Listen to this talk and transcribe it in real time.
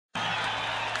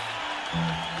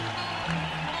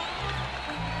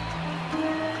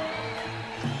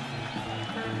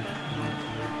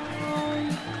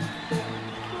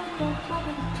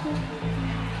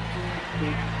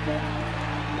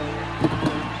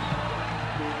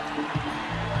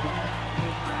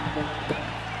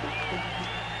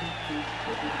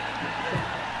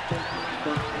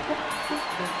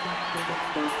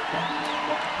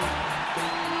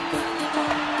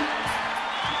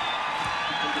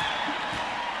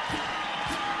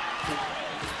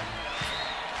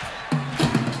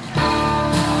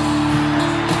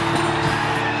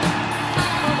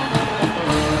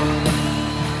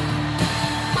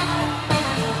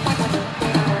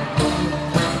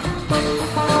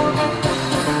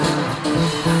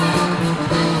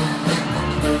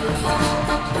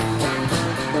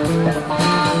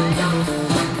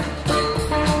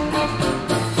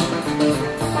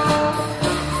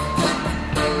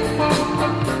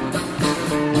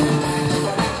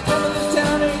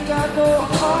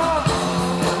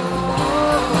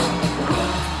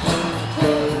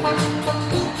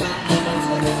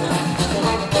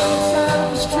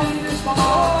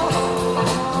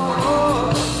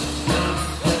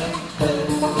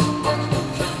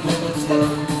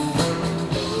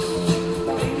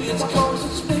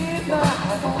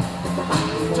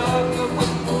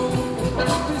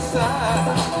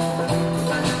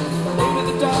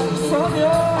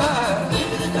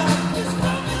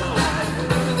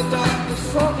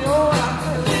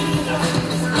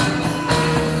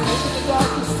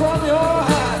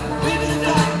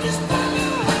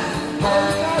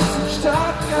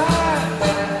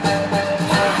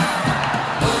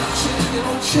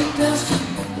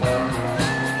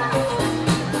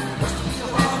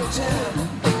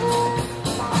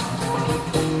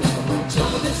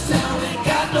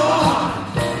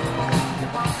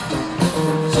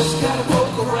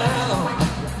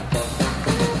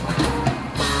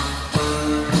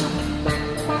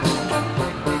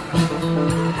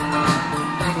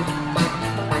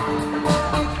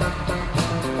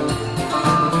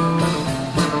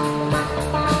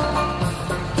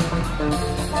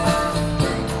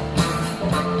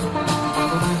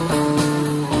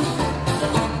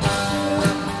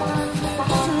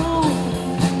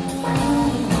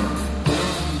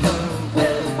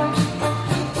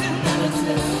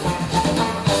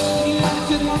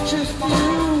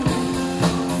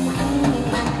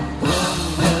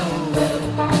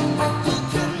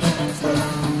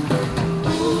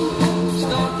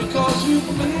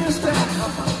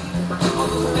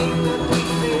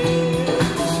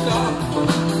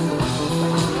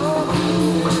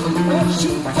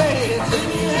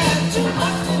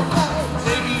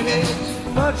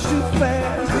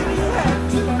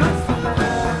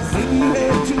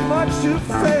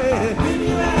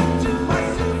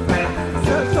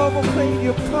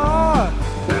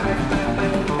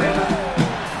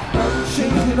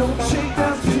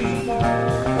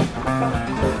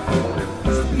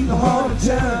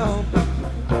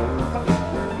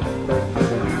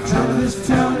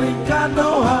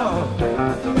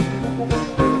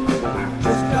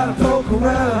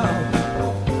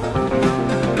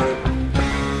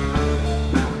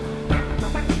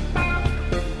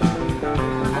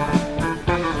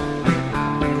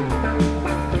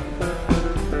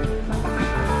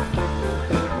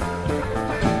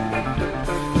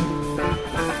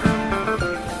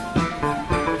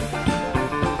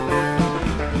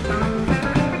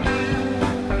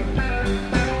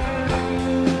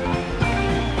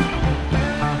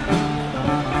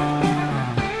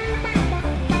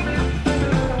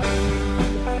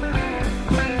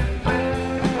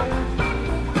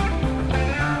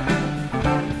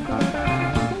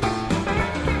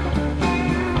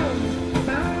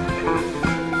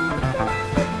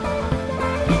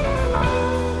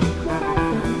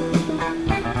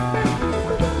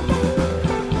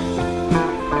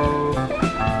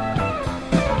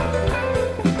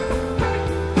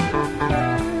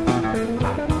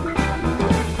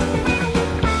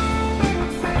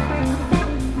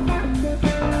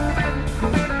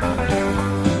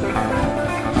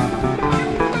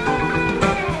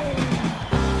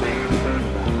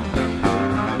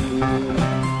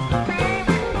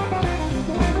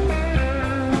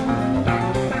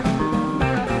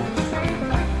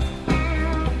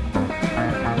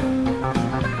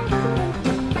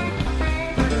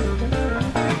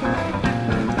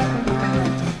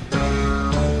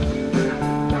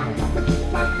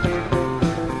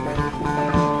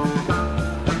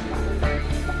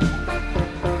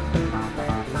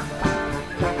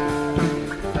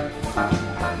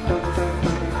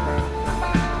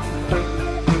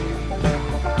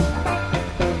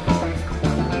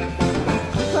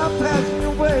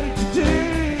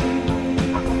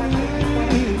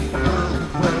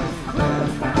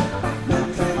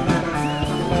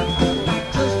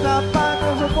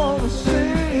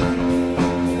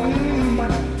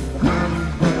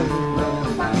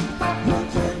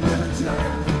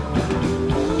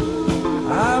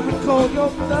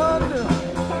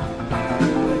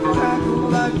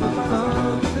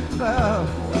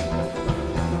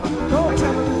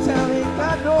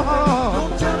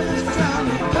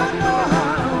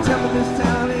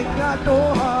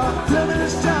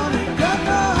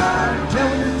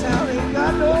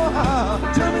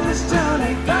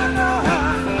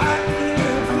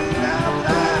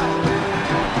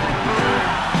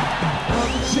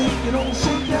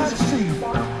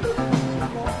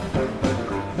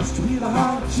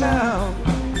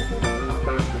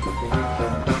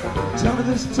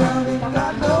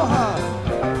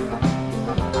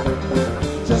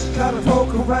gotta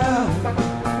poke around.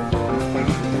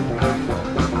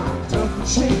 Tough and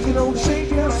shaking on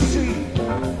Shakedown Street.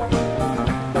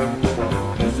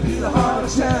 Used to be the heart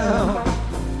of town.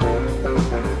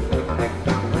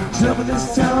 Jumping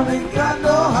this town ain't got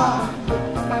no heart.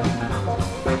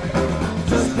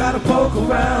 Just gotta poke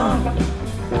around.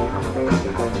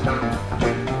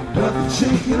 Nothing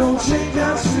shaking on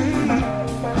Shakedown Street.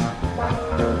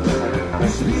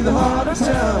 Used to be the heart of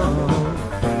town.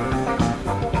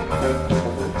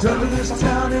 Jumping this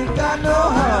town ain't got no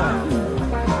heart.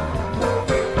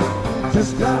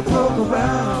 Just gotta poke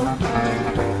around.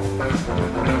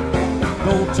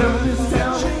 Don't tell this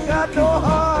town ain't got no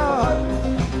heart.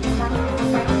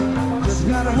 Just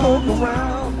gotta poke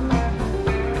around.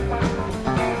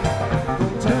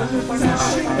 Don't tell this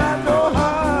town ain't got no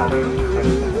heart.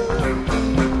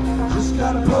 Just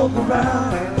gotta poke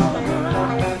around.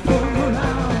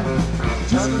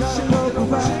 Just gotta poke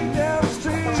around. Shakedown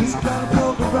Street. Just gotta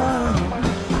poke around.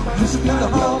 Just gotta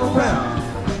poke around.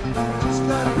 Just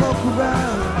gotta poke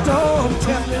around. Don't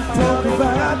tell me poke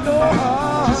around no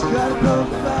heart. Just gotta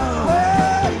poke around.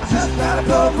 Hey, just gotta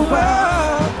poke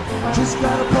around. Just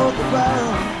gotta poke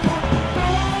around.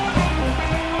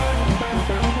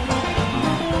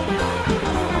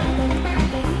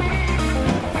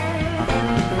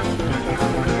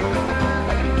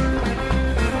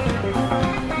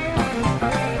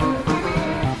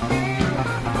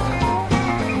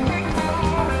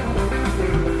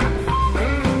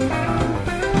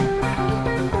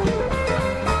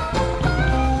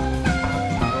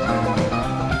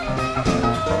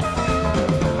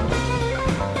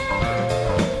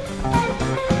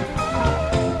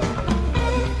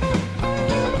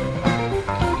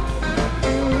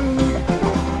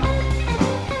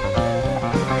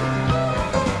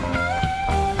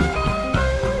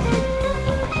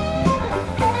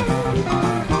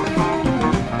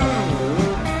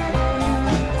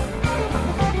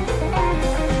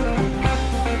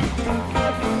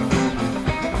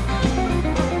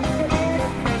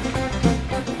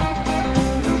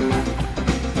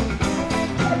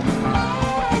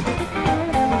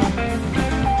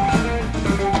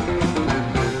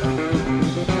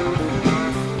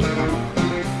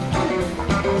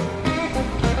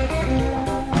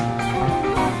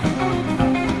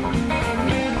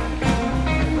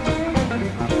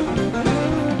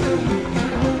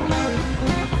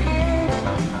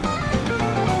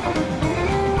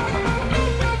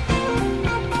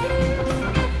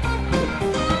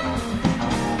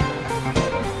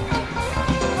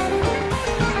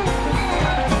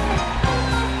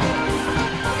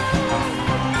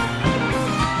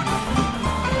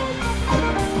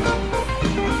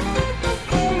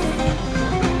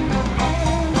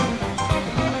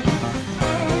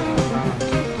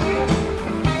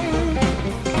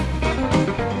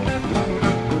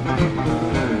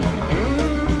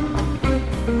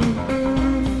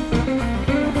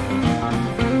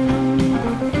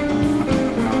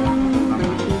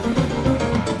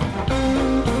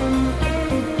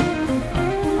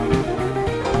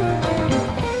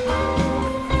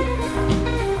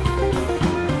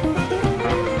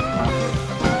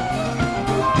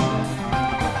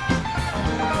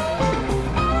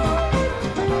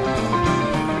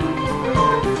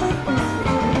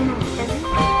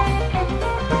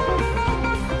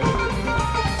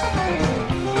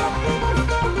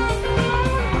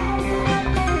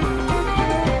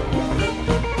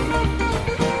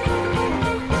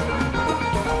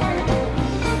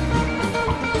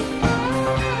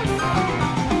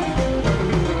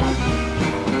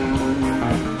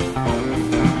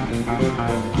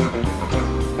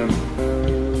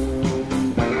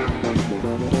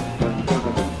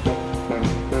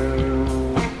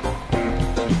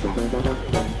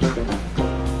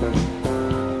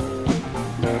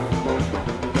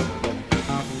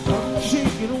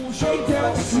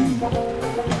 Shakedown Street.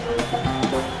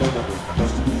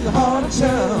 Used to be the heart of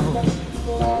town.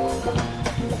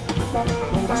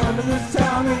 Don't tell me this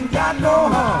town ain't got no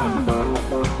heart.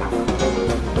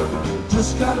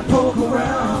 Just gotta poke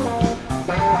around.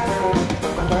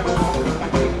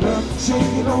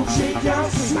 Shaking on Shakedown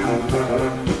Street.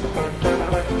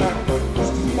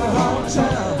 Used to be the heart of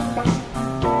town.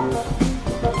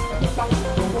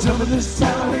 Don't tell me this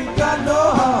town ain't got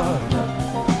no heart.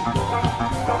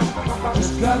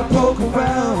 Just gotta poke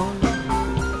around.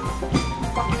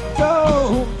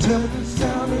 Don't tell me this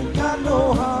town ain't got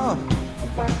no heart.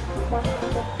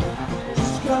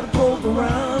 Just gotta poke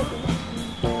around.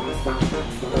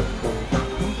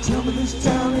 Don't tell me this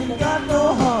town ain't got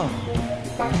no heart.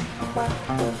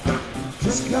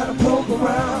 Just gotta poke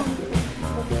around.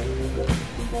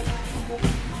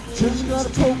 Just gotta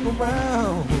gotta poke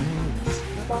around.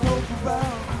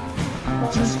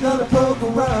 Just gotta poke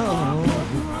around.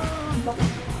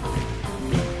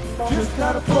 Just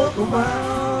gotta poke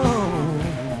around.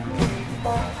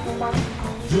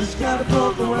 Just gotta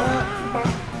poke around.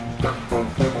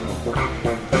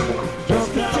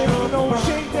 Just to take it on,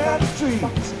 shake down the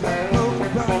streets. Poke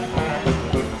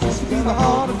around. Just to be the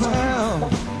heart of town.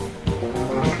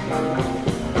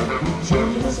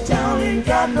 This town ain't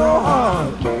got no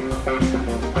heart.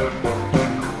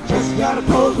 Just gotta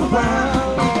poke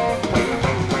around.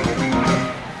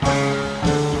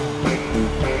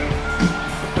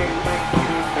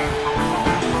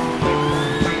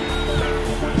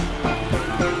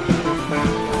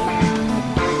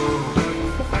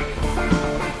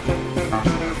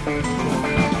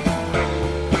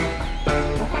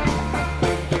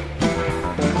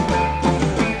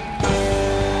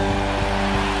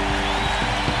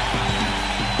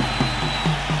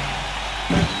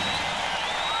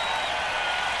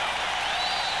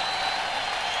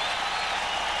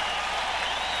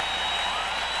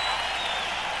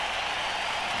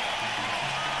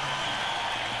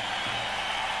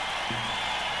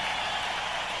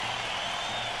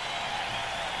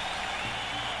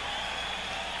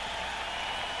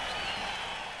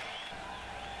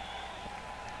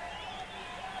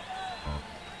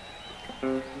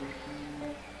 Mm-hmm.